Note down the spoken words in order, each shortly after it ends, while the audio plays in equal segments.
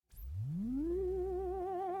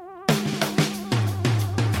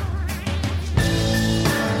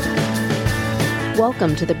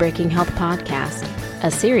Welcome to the Breaking Health Podcast,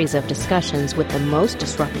 a series of discussions with the most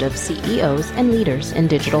disruptive CEOs and leaders in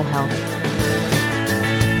digital health.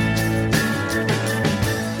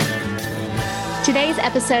 Today's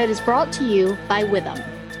episode is brought to you by Withum.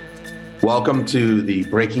 Welcome to the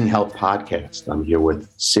Breaking Health Podcast. I'm here with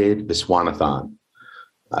Sid Viswanathan,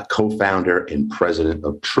 co-founder and president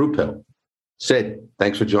of TruePill. Sid,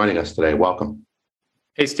 thanks for joining us today. Welcome.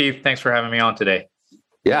 Hey, Steve. Thanks for having me on today.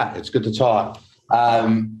 Yeah, it's good to talk.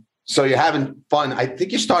 So you're having fun. I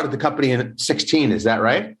think you started the company in 2016. Is that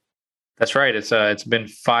right? That's right. It's been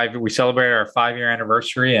 5. We celebrated our 5-year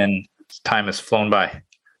anniversary, and time has flown by.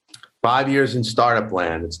 5 years in startup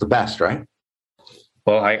land. It's the best, right?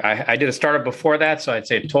 Well, I did a startup before that, so I'd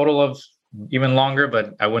say a total of even longer,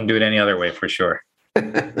 but I wouldn't do it any other way for sure.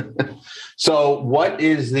 So what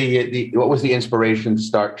was the inspiration to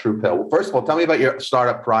start TruePill? Well, first of all, tell me about your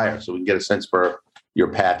startup prior so we can get a sense for your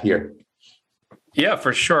path here. Yeah,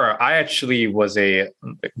 for sure. I actually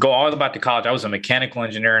go all the way back to college. I was a mechanical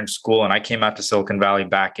engineer in school, and I came out to Silicon Valley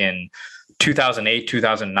back in 2008,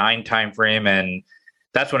 2009 timeframe. And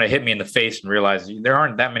that's when it hit me in the face and realized there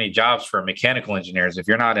aren't that many jobs for mechanical engineers. If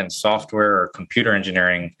you're not in software or computer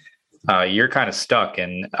engineering, you're kind of stuck.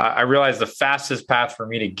 And I realized the fastest path for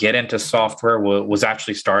me to get into software was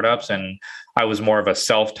actually startups. And I was more of a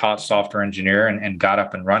self-taught software engineer and got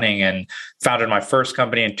up and running and founded my first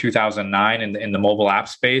company in 2009 in the mobile app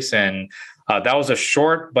space. And that was a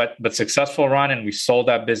short but successful run. And we sold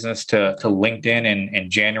that business to LinkedIn in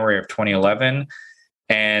January of 2011.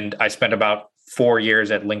 And I spent about 4 years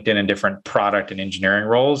at LinkedIn in different product and engineering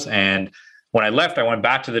roles. And when I left, I went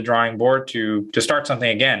back to the drawing board to start something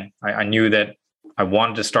again. I knew that I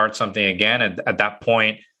wanted to start something again. And at that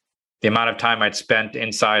point, the amount of time I'd spent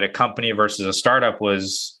inside a company versus a startup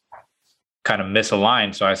was kind of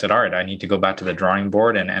misaligned. So I said, all right, I need to go back to the drawing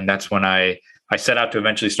board. And that's when I set out to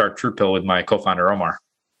eventually start TruePill with my co-founder, Omar.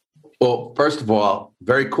 Well, first of all,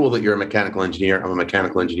 very cool that you're a mechanical engineer. I'm a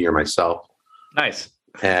mechanical engineer myself. Nice.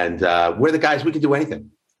 And we're the guys, we can do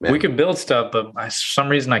anything. Man. We can build stuff, but for some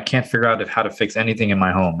reason I can't figure out how to fix anything in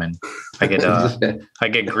my home. And I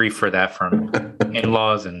get grief for that from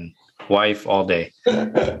in-laws and wife all day.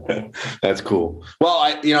 That's cool.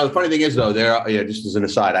 Well, the funny thing is though, just as an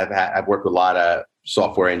aside, I've worked with a lot of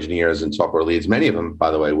software engineers and software leads, many of them, by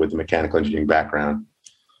the way, with a mechanical engineering background.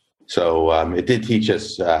 So it did teach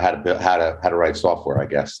us how to write software, I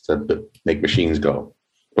guess, to make machines go.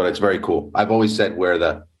 But it's very cool. I've always said we're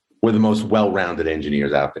the most well-rounded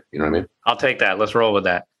engineers out there. You know what I mean? I'll take that. Let's roll with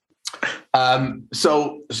that.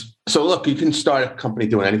 So look, you can start a company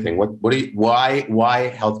doing anything. Why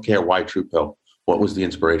healthcare? Why TruePill? What was the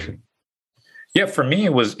inspiration? Yeah, for me,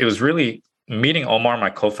 it was really meeting Omar,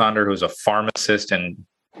 my co-founder, who's a pharmacist, and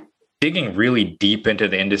digging really deep into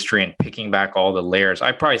the industry and picking back all the layers.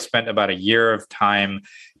 I probably spent about a year of time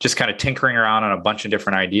just kind of tinkering around on a bunch of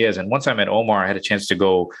different ideas. And once I met Omar, I had a chance to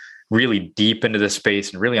go really deep into the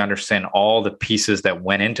space and really understand all the pieces that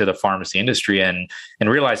went into the pharmacy industry and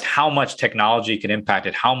realized how much technology could impact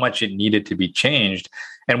it, how much it needed to be changed.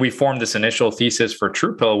 And we formed this initial thesis for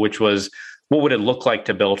TruePill, which was, what would it look like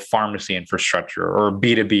to build pharmacy infrastructure or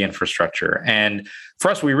B2B infrastructure? And for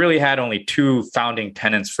us, we really had only 2 founding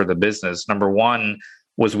tenets for the business. Number one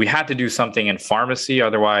was we had to do something in pharmacy,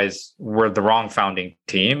 otherwise we're the wrong founding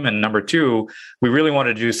team. And number 2, we really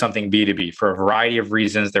wanted to do something B2B for a variety of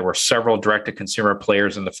reasons. There were several direct-to-consumer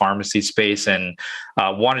players in the pharmacy space and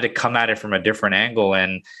wanted to come at it from a different angle.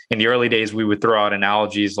 And in the early days, we would throw out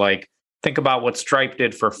analogies like, think about what Stripe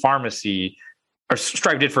did for pharmacy, or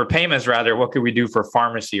Stripe did for payments, rather. What could we do for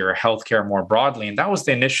pharmacy or healthcare more broadly? And that was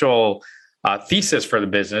the initial thesis for the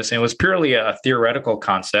business. And it was purely a theoretical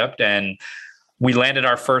concept. And we landed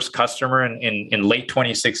our first customer in late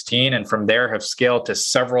 2016, and from there have scaled to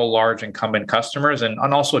several large incumbent customers and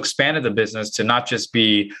also expanded the business to not just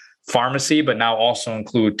be pharmacy, but now also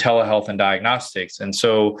include telehealth and diagnostics. And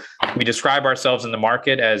so we describe ourselves in the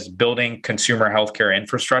market as building consumer healthcare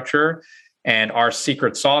infrastructure. And our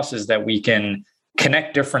secret sauce is that we can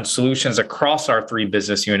connect different solutions across our 3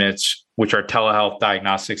 business units, which are telehealth,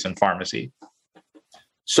 diagnostics, and pharmacy.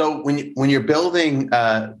 So when you're building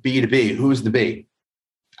B2B, who's the B?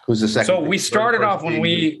 Who's the second? So we started off when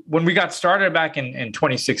we got started back in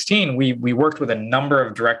 2016, we worked with a number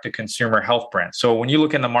of direct-to-consumer health brands. So when you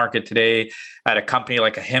look in the market today at a company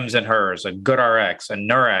like a Hims & Hers, a GoodRx, a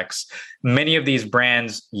Nurex, many of these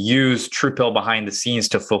brands use TruePill behind the scenes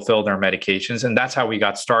to fulfill their medications. And that's how we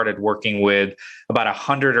got started working with about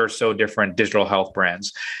 100 or so different digital health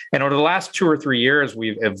brands. And over the last 2 or 3 years,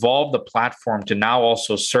 we've evolved the platform to now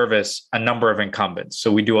also service a number of incumbents.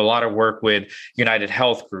 So we do a lot of work with United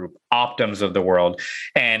Health Group, Optums of the world,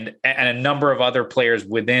 and a number of other players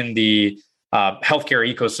within the healthcare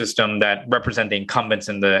ecosystem that represent the incumbents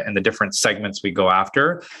in the different segments we go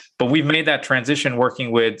after. But we've made that transition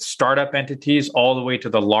working with startup entities all the way to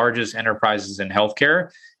the largest enterprises in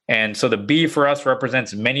healthcare. And so the B for us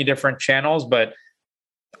represents many different channels, but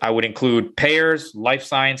I would include payers, life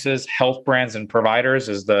sciences, health brands, and providers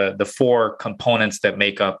as the 4 components that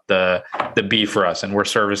make up the B for us. And we're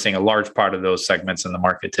servicing a large part of those segments in the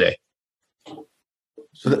market today.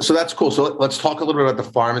 So that's cool. So let's talk a little bit about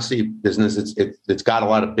the pharmacy business. It's got a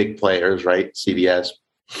lot of big players, right? CVS,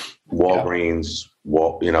 Walgreens,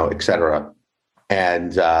 et cetera.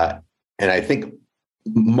 And I think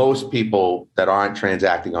most people that aren't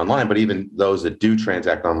transacting online, but even those that do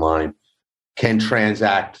transact online, can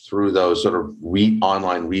transact through those sort of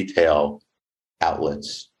online retail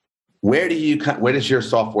outlets. Where does your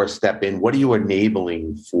software step in? What are you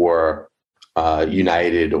enabling for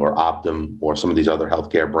United or Optum or some of these other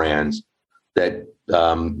healthcare brands that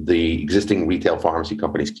the existing retail pharmacy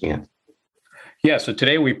companies can't? Yeah, so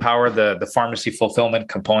today we power the pharmacy fulfillment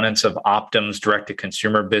components of Optum's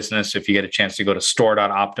direct-to-consumer business. If you get a chance to go to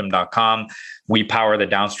store.optum.com, we power the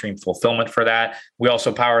downstream fulfillment for that. We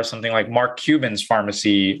also power something like Mark Cuban's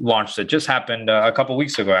pharmacy launch that just happened a couple of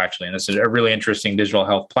weeks ago, actually. And this is a really interesting digital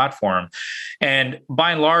health platform. And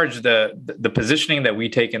by and large, the positioning that we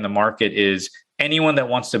take in the market is anyone that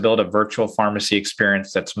wants to build a virtual pharmacy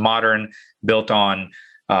experience that's modern, built on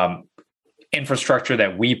infrastructure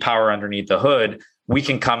that we power underneath the hood, we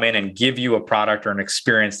can come in and give you a product or an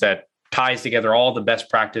experience that ties together all the best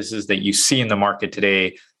practices that you see in the market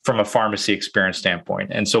today from a pharmacy experience standpoint.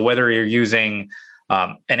 And so whether you're using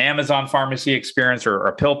an Amazon pharmacy experience or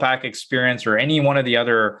a PillPack experience or any one of the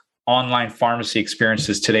other online pharmacy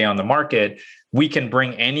experiences today on the market, we can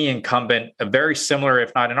bring any incumbent a very similar,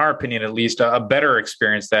 if not in our opinion, at least a better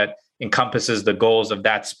experience that encompasses the goals of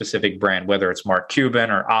that specific brand, whether it's Mark Cuban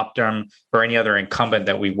or Optum or any other incumbent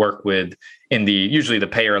that we work with in usually the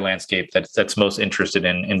payer landscape that's most interested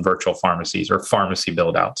in virtual pharmacies or pharmacy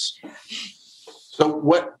build-outs. So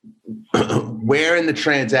where in the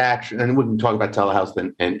transaction, and we can talk about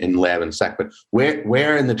telehealth and lab in a sec, but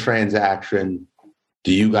where in the transaction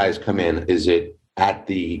do you guys come in? Is it at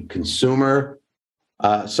the consumer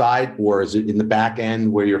side, or is it in the back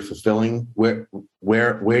end where you're fulfilling? Where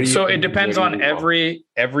do you? So it depends on every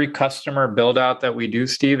customer build out that we do,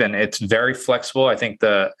 Steve, and it's very flexible. I think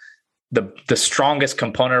the strongest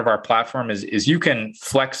component of our platform is you can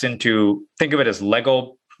flex into, think of it as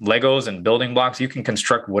Legos and building blocks. You can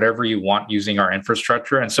construct whatever you want using our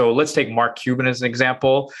infrastructure. And so let's take Mark Cuban as an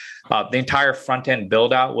example. The entire front end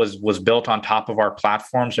build out was built on top of our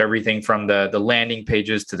platform. So everything from the landing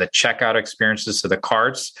pages to the checkout experiences to the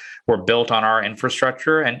carts were built on our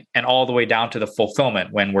infrastructure, and all the way down to the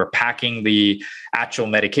fulfillment when we're packing the actual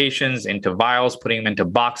medications into vials, putting them into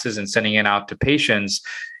boxes and sending it out to patients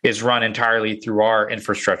is run entirely through our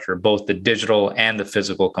infrastructure, both the digital and the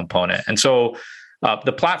physical component. And so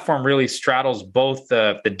the platform really straddles both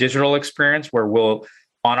the digital experience, where we'll,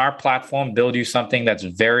 on our platform, build you something that's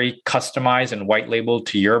very customized and white labeled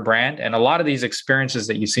to your brand. And a lot of these experiences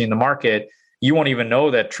that you see in the market, you won't even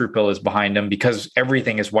know that TruePill is behind them because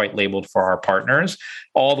everything is white labeled for our partners,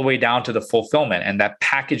 all the way down to the fulfillment. And that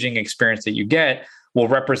packaging experience that you get will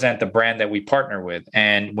represent the brand that we partner with.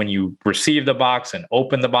 And when you receive the box and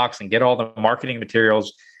open the box and get all the marketing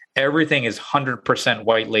materials, everything is 100%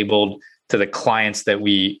 white labeled to the clients that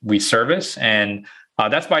we service. And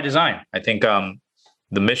that's by design. I think the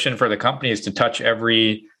mission for the company is to touch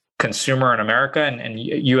every consumer in America. And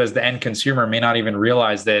you as the end consumer may not even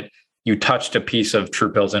realize that you touched a piece of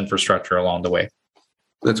TruePill's infrastructure along the way.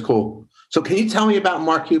 That's cool. So can you tell me about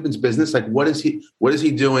Mark Cuban's business? Like what is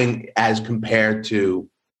he doing as compared to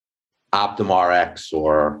OptumRx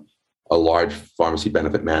or a large pharmacy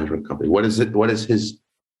benefit management company? What is his?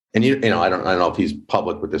 And I don't know if he's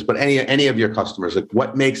public with this, but any of your customers, like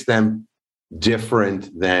what makes them different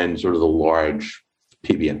than sort of the large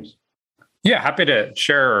PBMs? Yeah, happy to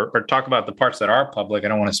share or talk about the parts that are public. I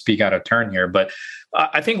don't want to speak out of turn here, but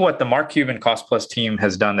I think what the Mark Cuban Cost Plus team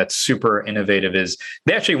has done that's super innovative is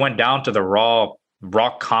they actually went down to the raw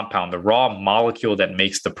compound, the raw molecule that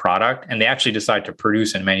makes the product, and they actually decide to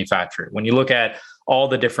produce and manufacture it. When you look at all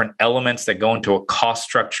the different elements that go into a cost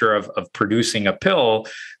structure of producing a pill,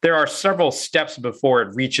 there are several steps before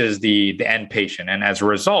it reaches the end patient. And as a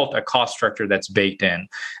result, a cost structure that's baked in.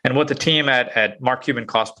 And what the team at Mark Cuban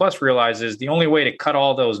Cost Plus realizes, the only way to cut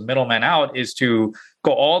all those middlemen out is to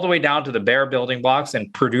go all the way down to the bare building blocks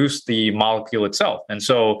and produce the molecule itself. And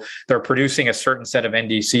so they're producing a certain set of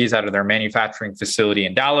NDCs out of their manufacturing facility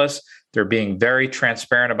in Dallas. They're being very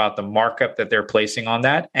transparent about the markup that they're placing on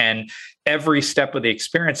that. And every step of the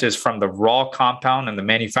experience is from the raw compound and the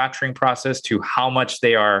manufacturing process to how much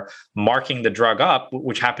they are marking the drug up,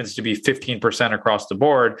 which happens to be 15% across the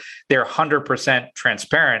board. They're 100%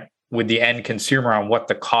 transparent with the end consumer on what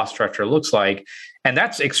the cost structure looks like. And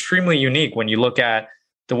that's extremely unique when you look at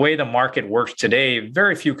the way the market works today.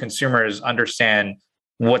 Very few consumers understand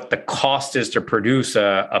what the cost is to produce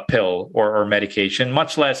a pill or medication,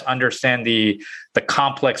 much less understand the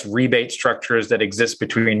complex rebate structures that exist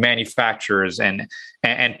between manufacturers and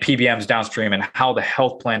PBMs downstream, and how the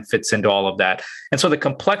health plan fits into all of that. And so the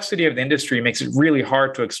complexity of the industry makes it really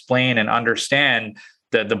hard to explain and understand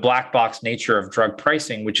the black box nature of drug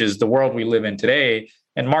pricing, which is the world we live in today.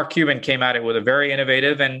 And Mark Cuban came at it with a very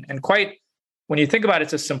innovative and quite, when you think about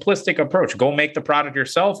it, it's a simplistic approach. Go make the product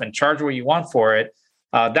yourself and charge what you want for it.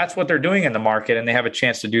 That's what they're doing in the market, and they have a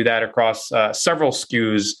chance to do that across several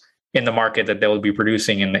SKUs in the market that they will be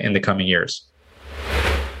producing in the coming years.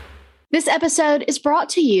 This episode is brought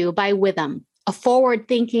to you by Withum, a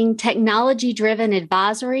forward-thinking, technology-driven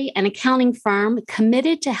advisory and accounting firm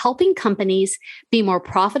committed to helping companies be more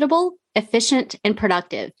profitable, efficient, and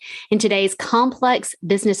productive in today's complex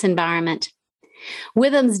business environment.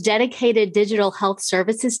 Withum's dedicated digital health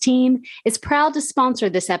services team is proud to sponsor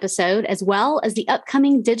this episode, as well as the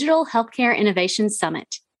upcoming Digital Healthcare Innovation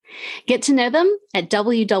Summit. Get to know them at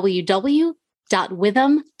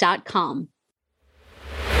www.withum.com.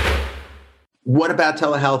 What about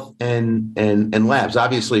telehealth and labs?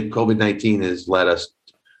 Obviously, COVID-19 has led us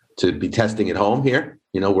to be testing at home here.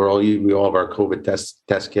 We all have our COVID test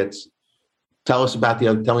kits. Tell me about the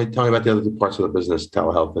other two parts of the business,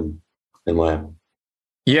 telehealth and lab.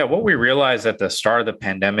 Yeah, what we realized at the start of the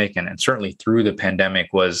pandemic and certainly through the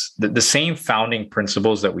pandemic was the same founding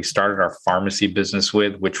principles that we started our pharmacy business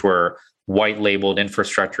with, which were white labeled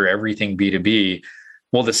infrastructure, everything B2B.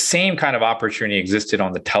 Well, the same kind of opportunity existed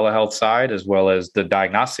on the telehealth side as well as the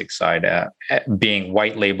diagnostic side, being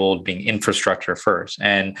white labeled, being infrastructure first.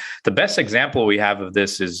 And the best example we have of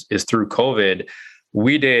this is through COVID.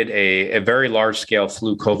 We did a very large scale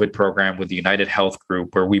flu COVID program with the United Health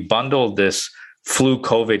Group, where we bundled this flu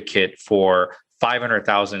COVID kit for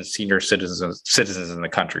 500,000 senior citizens in the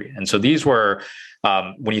country. And so these were,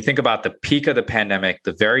 when you think about the peak of the pandemic,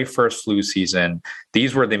 the very first flu season,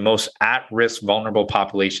 these were the most at-risk vulnerable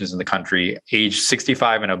populations in the country, age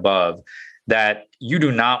 65 and above, that you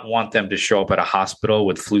do not want them to show up at a hospital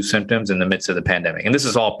with flu symptoms in the midst of the pandemic. And this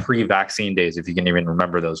is all pre-vaccine days, if you can even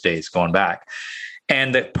remember those days going back.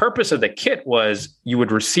 And the purpose of the kit was you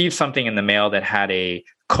would receive something in the mail that had a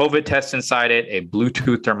COVID test inside it, a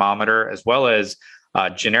Bluetooth thermometer, as well as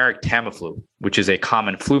generic Tamiflu, which is a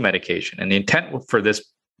common flu medication. And the intent for this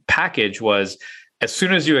package was, as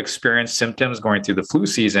soon as you experience symptoms going through the flu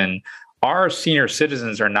season, our senior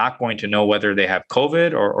citizens are not going to know whether they have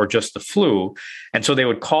COVID or just the flu. And so they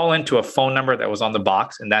would call into a phone number that was on the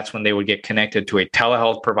box, and that's when they would get connected to a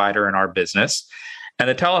telehealth provider in our business. And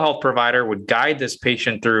the telehealth provider would guide this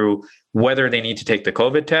patient through whether they need to take the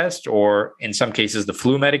COVID test or, in some cases, the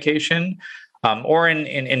flu medication. Or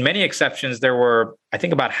in many exceptions, there were, I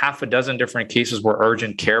think, about half a dozen different cases where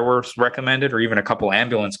urgent care was recommended, or even a couple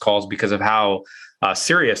ambulance calls because of how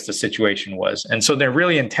serious the situation was. And so the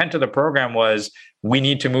really intent of the program was, we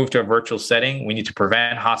need to move to a virtual setting. We need to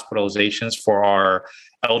prevent hospitalizations for our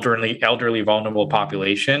elderly vulnerable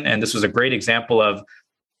population. And this was a great example of,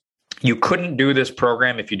 you couldn't do this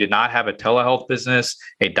program if you did not have a telehealth business,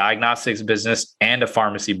 a diagnostics business, and a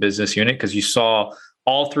pharmacy business unit, because you saw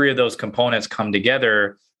all three of those components come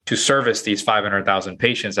together to service these 500,000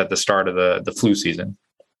 patients at the start of the flu season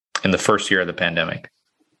in the first year of the pandemic.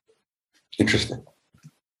 Interesting.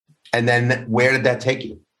 And then where did that take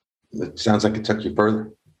you? It sounds like it took you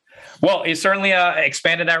further. Well, it certainly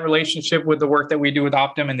expanded that relationship with the work that we do with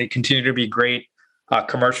Optum, and they continue to be great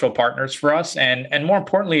commercial partners for us. And more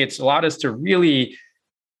importantly, it's allowed us to really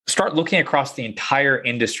start looking across the entire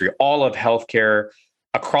industry, all of healthcare,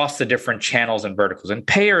 across the different channels and verticals. And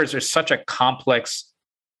payers are such a complex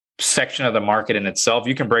section of the market in itself.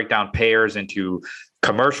 You can break down payers into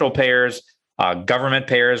commercial payers, government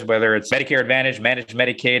payers, whether it's Medicare Advantage, Managed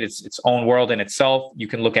Medicaid, it's its own world in itself. You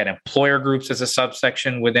can look at employer groups as a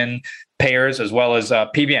subsection within payers, as well as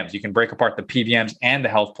PBMs. You can break apart the PBMs and the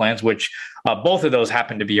health plans, which both of those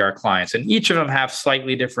happen to be our clients. And each of them have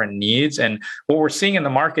slightly different needs. And what we're seeing in the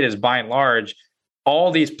market is, by and large,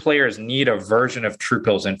 all these players need a version of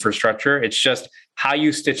TruePill's infrastructure. It's just how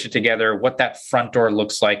you stitch it together, what that front door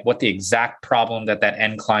looks like, what the exact problem that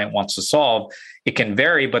end client wants to solve. It can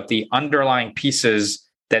vary, but the underlying pieces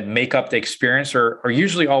that make up the experience are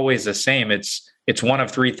usually always the same. It's one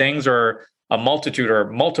of three things, or a multitude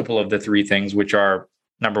or multiple of the three things, which are: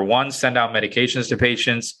 number one, send out medications to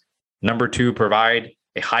patients; number two, provide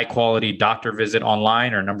a high quality doctor visit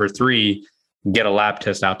online; or number three, get a lab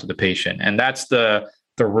test out to the patient. And that's the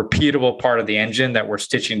repeatable part of the engine that we're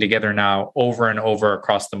stitching together now over and over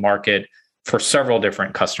across the market for several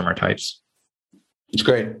different customer types. It's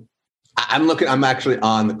great. I'm actually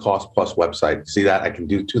on the Cost Plus website. See that? I can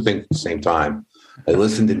do two things at the same time. I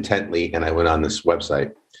listened intently and I went on this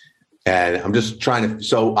website, and I'm just trying to,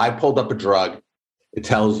 so I pulled up a drug. It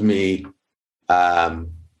tells me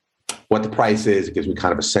what the price is. It gives me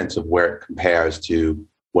kind of a sense of where it compares to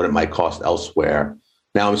what it might cost elsewhere.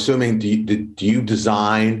 Now, I'm assuming, do you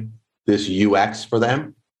design this UX for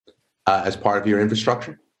them as part of your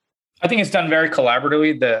infrastructure? I think it's done very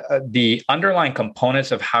collaboratively. The underlying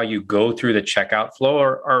components of how you go through the checkout flow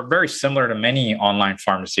are very similar to many online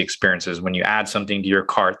pharmacy experiences. When you add something to your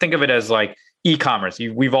cart, think of it as like e-commerce.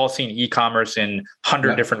 We've all seen e-commerce in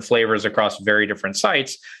 100 different flavors across very different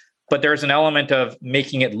sites. But there's an element of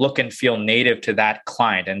making it look and feel native to that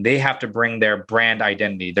client. And they have to bring their brand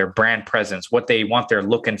identity, their brand presence, what they want their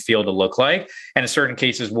look and feel to look like. And in certain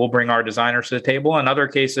cases, we'll bring our designers to the table. In other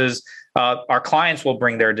cases, our clients will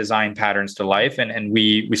bring their design patterns to life. And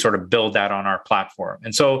we sort of build that on our platform.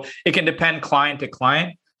 And so it can depend client to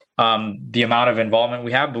client, the amount of involvement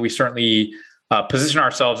we have, but we certainly position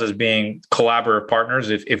ourselves as being collaborative partners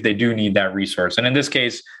if they do need that resource. And in this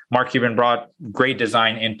case, Mark Cuban brought great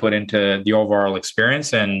design input into the overall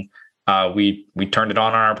experience, and we turned it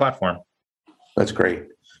on our platform. That's great.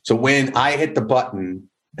 So when I hit the button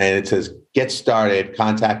and it says, get started,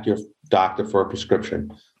 contact your doctor for a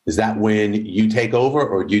prescription, is that when you take over,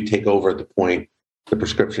 or do you take over at the point the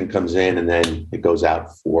prescription comes in and then it goes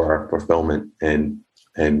out for fulfillment and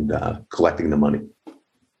collecting the money?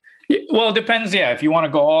 Well, it depends. Yeah. If you want to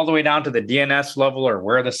go all the way down to the DNS level or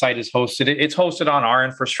where the site is hosted, it's hosted on our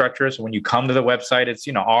infrastructure. So when you come to the website, it's,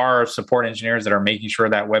 our support engineers that are making sure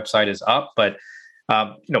that website is up. But,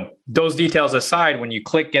 those details aside, when you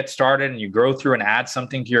click get started and you go through and add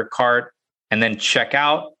something to your cart and then check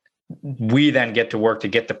out, we then get to work to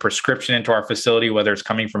get the prescription into our facility, whether it's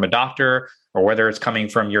coming from a doctor or whether it's coming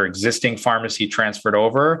from your existing pharmacy transferred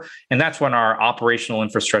over. And that's when our operational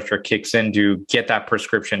infrastructure kicks in to get that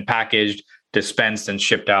prescription packaged, dispensed, and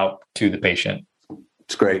shipped out to the patient.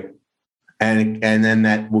 It's great. And then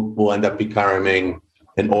that will end up becoming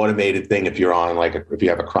an automated thing if you're on, if you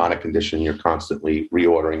have a chronic condition, you're constantly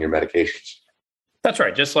reordering your medications. That's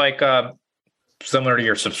right. Just like similar to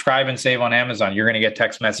your subscribe and save on Amazon, you're going to get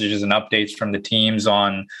text messages and updates from the teams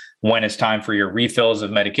on when it's time for your refills of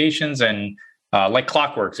medications. And like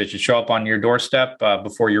clockworks, it should show up on your doorstep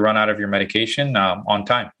before you run out of your medication on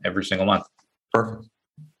time every single month. Perfect.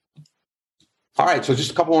 All right. So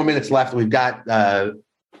just a couple more minutes left. We've got a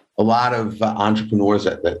lot of entrepreneurs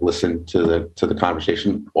that listen to the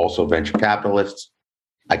conversation, also venture capitalists.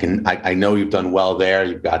 I know you've done well there.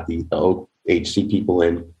 You've got the OHC people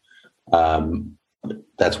in.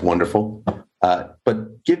 That's wonderful.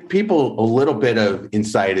 But give people a little bit of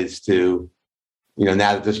insight as to,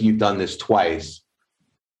 now that you've done this twice,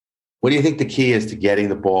 what do you think the key is to getting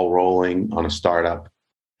the ball rolling on a startup?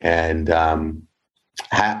 And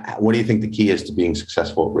what do you think the key is to being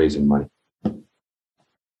successful at raising money?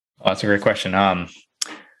 Well, that's a great question. Well,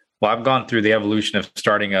 I've gone through the evolution of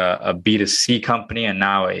starting a B2C company and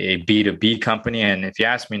now a B2B company. And if you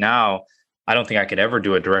ask me now, I don't think I could ever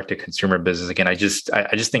do a direct-to-consumer business again. I just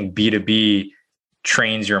think B2B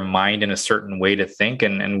trains your mind in a certain way to think.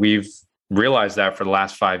 And we've realized that for the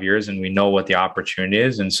last 5 years, and we know what the opportunity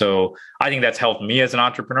is. And so I think that's helped me as an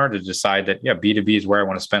entrepreneur to decide that, B2B is where I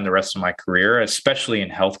want to spend the rest of my career, especially in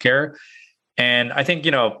healthcare. And I think,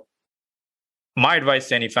 my advice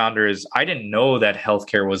to any founder is I didn't know that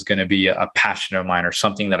healthcare was going to be a passion of mine or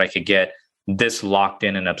something that I could get this locked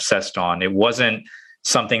in and obsessed on. It wasn't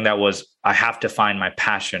something that was, I have to find my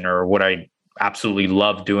passion or what I absolutely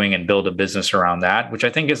love doing and build a business around that, which I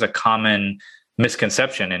think is a common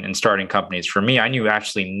misconception in starting companies. For me, I knew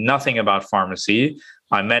actually nothing about pharmacy,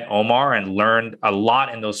 I met Omar and learned a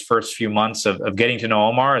lot in those first few months of getting to know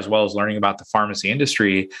Omar, as well as learning about the pharmacy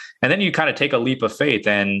industry. And then you kind of take a leap of faith,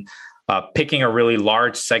 and picking a really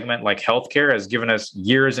large segment like healthcare has given us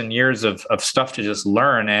years and years of stuff to just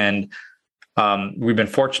learn. And we've been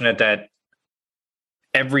fortunate that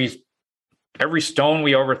every stone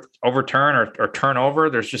we overturn or turn over,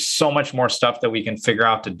 there's just so much more stuff that we can figure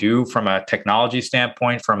out to do from a technology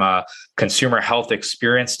standpoint, from a consumer health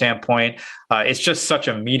experience standpoint. It's just such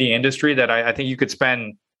a meaty industry that I think you could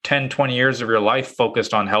spend 10, 20 years of your life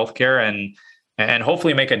focused on healthcare and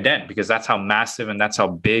hopefully make a dent, because that's how massive and that's how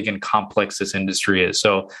big and complex this industry is.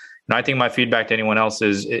 So I think my feedback to anyone else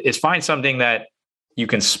is find something that you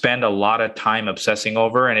can spend a lot of time obsessing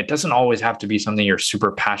over. And it doesn't always have to be something you're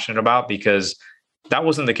super passionate about, because that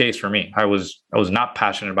wasn't the case for me. I was not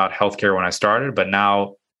passionate about healthcare when I started, but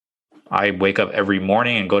now I wake up every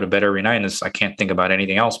morning and go to bed every night, and I can't think about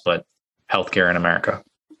anything else but healthcare in America.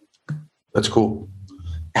 That's cool.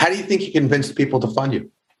 How do you think you convinced people to fund you?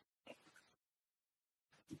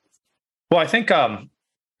 Well, I think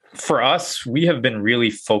for us, we have been really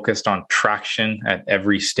focused on traction at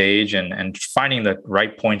every stage and finding the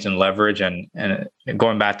right points and leverage. And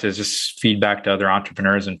going back to just feedback to other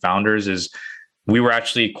entrepreneurs and founders is we were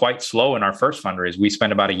actually quite slow in our first fundraise. We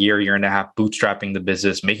spent about a year and a half bootstrapping the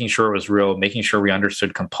business, making sure it was real, making sure we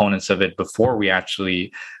understood components of it before we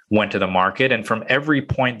actually went to the market. And from every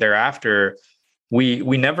point thereafter, we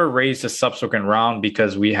never raised a subsequent round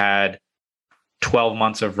because we had 12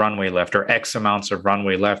 months of runway left or X amounts of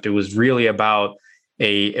runway left. It was really about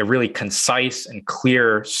a really concise and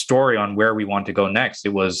clear story on where we want to go next.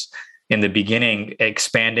 It was in the beginning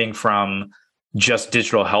expanding from just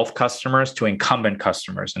digital health customers to incumbent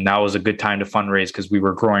customers. And that was a good time to fundraise because we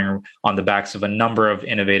were growing on the backs of a number of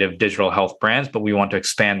innovative digital health brands, but we want to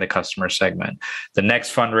expand the customer segment. The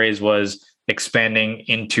next fundraise was expanding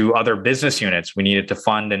into other business units. We needed to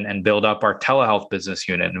fund and build up our telehealth business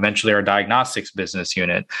unit, and eventually our diagnostics business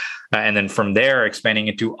unit. And then from there, expanding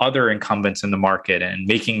into other incumbents in the market and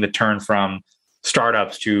making the turn from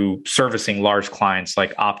startups to servicing large clients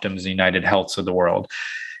like Optum's and United Healths of the world.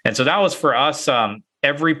 And so that was for us,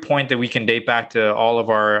 every point that we can date back to all of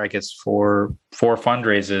our, I guess, four or five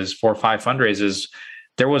fundraises,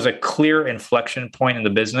 there was a clear inflection point in the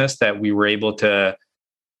business that we were able to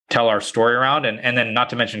tell our story around. And then not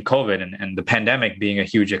to mention COVID and the pandemic being a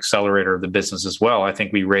huge accelerator of the business as well. I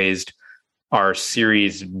think we raised our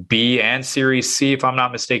Series B and Series C, if I'm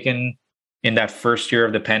not mistaken, in that first year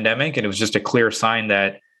of the pandemic. And it was just a clear sign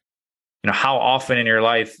that, how often in your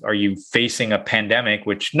life are you facing a pandemic,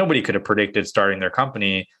 which nobody could have predicted starting their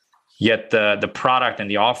company, yet the product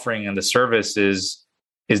and the offering and the service is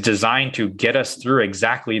designed to get us through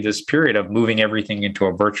exactly this period of moving everything into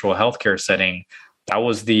a virtual healthcare setting. That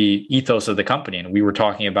was the ethos of the company. And we were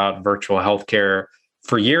talking about virtual healthcare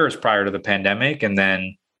for years prior to the pandemic. And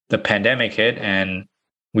then the pandemic hit and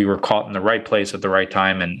we were caught in the right place at the right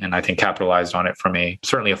time. And I think capitalized on it from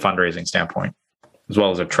certainly a fundraising standpoint, as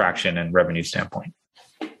well as a traction and revenue standpoint.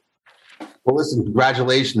 Well, listen,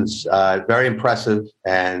 congratulations. Very impressive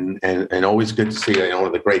and always good to see. One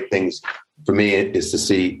of the great things for me is to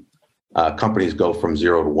see companies go from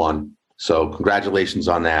 0 to 1. So congratulations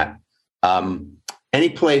on that. Any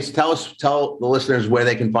place, tell the listeners where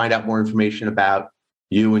they can find out more information about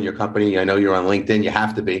you and your company. I know you're on LinkedIn. You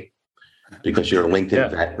have to be because you're a LinkedIn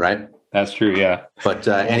vet, right? That's true. Yeah. But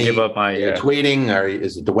any give up my tweeting, or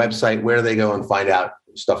is it the website? Where do they go and find out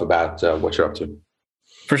stuff about what you're up to?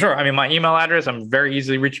 For sure. I mean, my email address, I'm very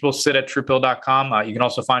easily reachable, sid@truepill.com. You can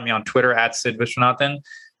also find me on Twitter @Sid Viswanathan.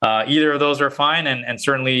 Either of those are fine. And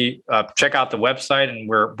certainly check out the website. And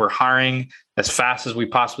we're hiring as fast as we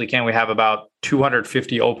possibly can. We have about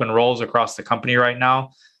 250 open roles across the company right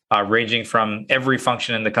now, ranging from every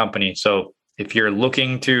function in the company. So if you're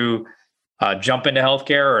looking to jump into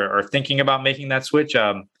healthcare or thinking about making that switch,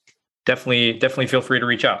 definitely feel free to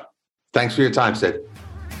reach out. Thanks for your time, Sid.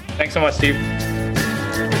 Thanks so much, Steve.